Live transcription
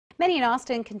Many in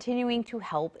Austin continuing to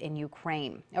help in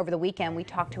Ukraine. Over the weekend, we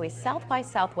talked to a South by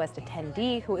Southwest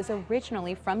attendee who is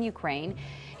originally from Ukraine.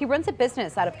 He runs a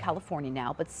business out of California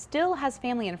now, but still has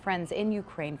family and friends in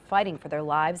Ukraine fighting for their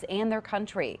lives and their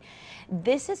country.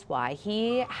 This is why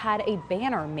he had a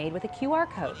banner made with a QR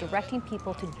code directing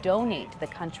people to donate to the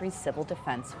country's Civil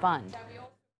Defense Fund.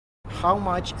 How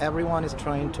much everyone is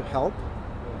trying to help,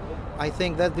 I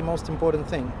think that's the most important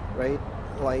thing, right?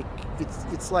 Like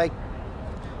it's like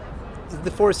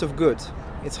the force of good.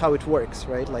 It's how it works,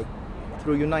 right? Like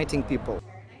through uniting people.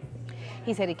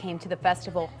 He said he came to the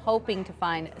festival hoping to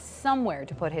find somewhere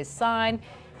to put his sign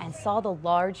and saw the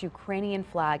large Ukrainian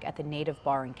flag at the native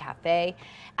bar and cafe.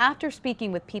 After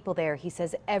speaking with people there, he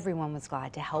says everyone was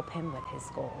glad to help him with his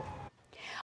goal.